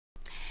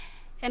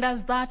And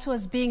as that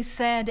was being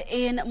said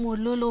in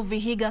Mululu,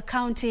 Vihiga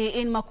County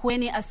in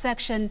Makueni, a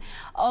section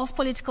of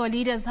political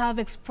leaders have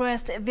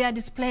expressed their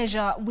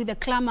displeasure with the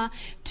clamour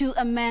to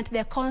amend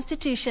their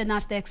constitution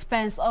at the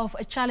expense of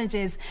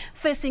challenges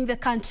facing the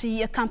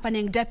country,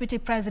 accompanying Deputy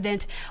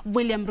President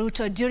William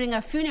Ruto. During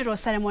a funeral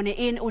ceremony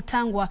in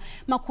Utangwa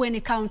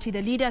Makueni County,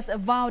 the leaders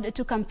vowed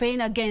to campaign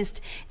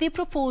against the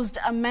proposed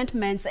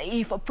amendments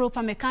if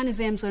proper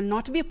mechanisms will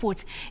not be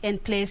put in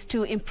place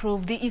to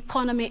improve the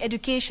economy,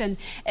 education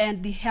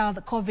and the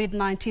health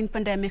COVID-19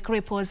 pandemic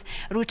ripples.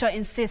 Ruto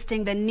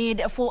insisting the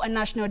need for a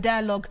national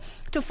dialogue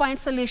to find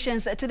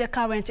solutions to the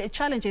current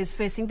challenges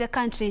facing the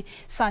country,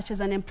 such as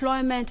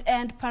unemployment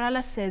and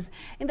paralysis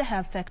in the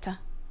health sector.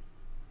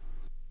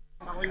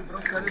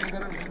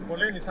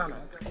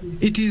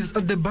 It is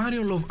at the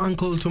burial of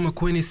Uncle to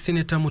Makueni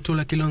Senator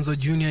Mutula Kilonzo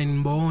Jr.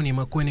 in Mbooni,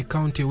 Makueni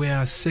County,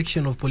 where a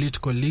section of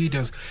political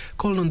leaders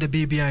called on the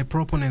BBI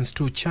proponents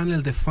to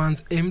channel the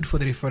funds aimed for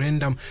the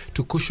referendum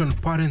to cushion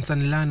parents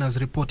and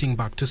learners reporting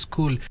back to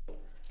school.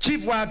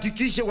 Chief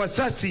wahakikishe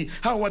wasasi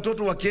hao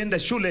watoto wakienda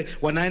shule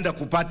wanaenda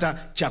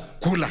kupata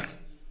chakula.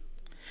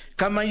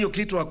 Kama hiyo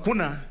kitu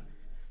hakuna,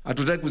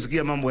 hatutaki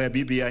kusikia mambo ya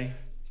BBI.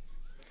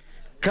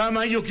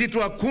 Kama hiyo kitu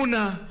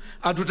hakuna,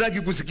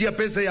 hatutaki kusikia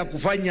pesa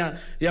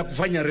ya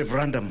kufanya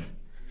referendum.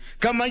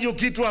 Kama hiyo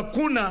kitu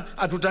hakuna,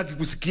 hatutaki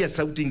kusikia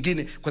sauti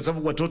nyingine, kwa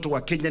sababu watoto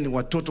wa Kenya ni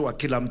watoto wa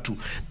kila mtu.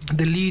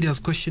 The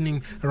leaders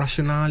questioning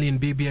rationale in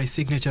BBI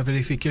signature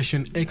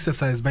verification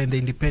exercise by the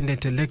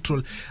Independent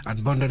Electoral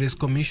and Boundaries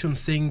Commission,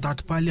 saying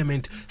that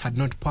Parliament had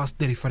not passed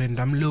the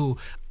referendum law.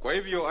 Kwa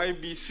hivyo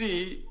IBC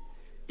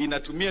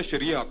inatumia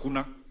sheria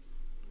hakuna,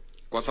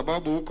 kwa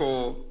sababu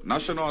huko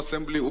National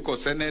Assembly, huko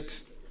Senate,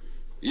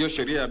 hiyo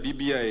sheria ya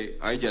BBI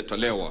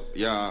haijatolewa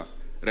ya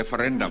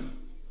referendum.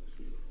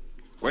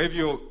 Kwa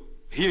hivyo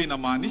hiyo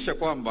inamaanisha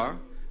kwamba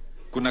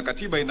kuna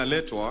katiba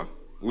inaletwa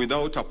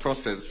without a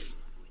process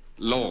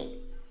law.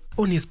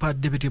 On his part,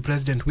 Deputy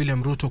President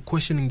William Ruto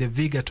questioning the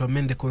vigor to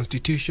amend the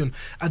constitution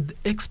at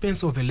the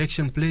expense of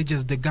election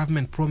pledges the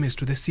government promised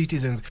to the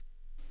citizens.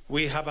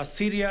 We have a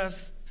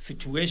serious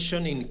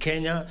situation in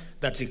Kenya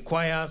that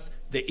requires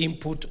the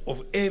input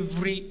of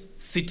every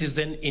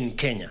citizen in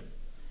Kenya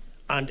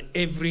and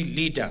every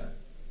leader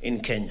in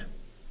Kenya.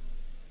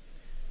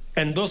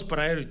 And those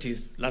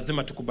priorities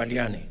lazima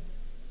tukubaliane.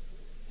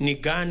 Ni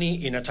gani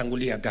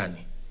inatangulia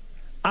gani?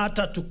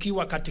 Hata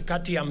tukiwa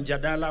katikati ya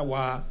mjadala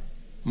wa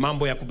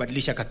mambo ya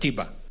kubadilisha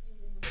katiba.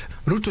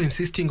 Ruto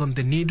insisting on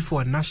the need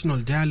for a national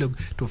dialogue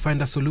to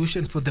find a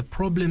solution for the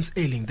problems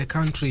ailing the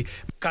country.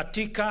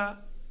 Katika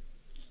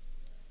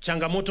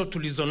changamoto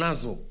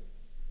tulizonazo,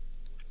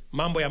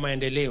 mambo ya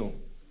maendeleo,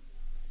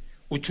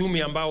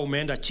 uchumi ambao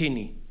umeenda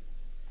chini,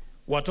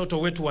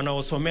 watoto wetu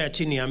wanaosomea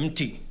chini ya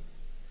mti,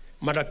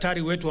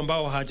 madaktari wetu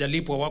ambao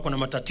hawajalipwa wako na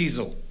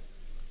matatizo,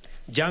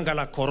 janga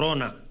la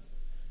corona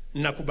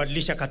na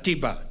kubadilisha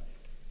katiba,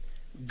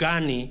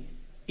 gani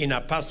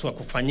inapaswa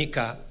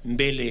kufanyika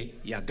mbele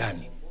ya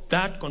gani?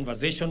 That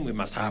conversation we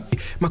must have.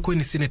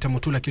 Makueni Senator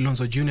Mutula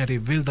Kilonzo Jr.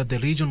 revealed that the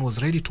region was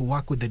ready to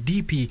work with the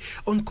DP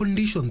on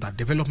condition that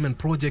development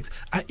projects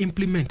are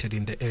implemented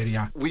in the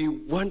area. We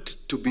want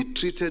to be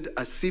treated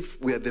as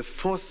if we are the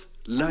 4th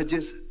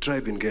largest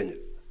tribe in Kenya.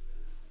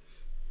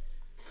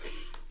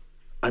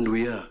 And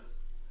we are.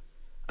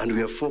 And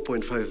we are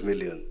 4.5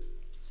 million.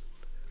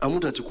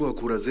 Amutachukua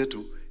kura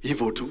zetu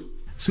hivyo tu.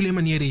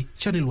 Suleiman Yeri,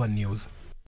 Channel 1 News.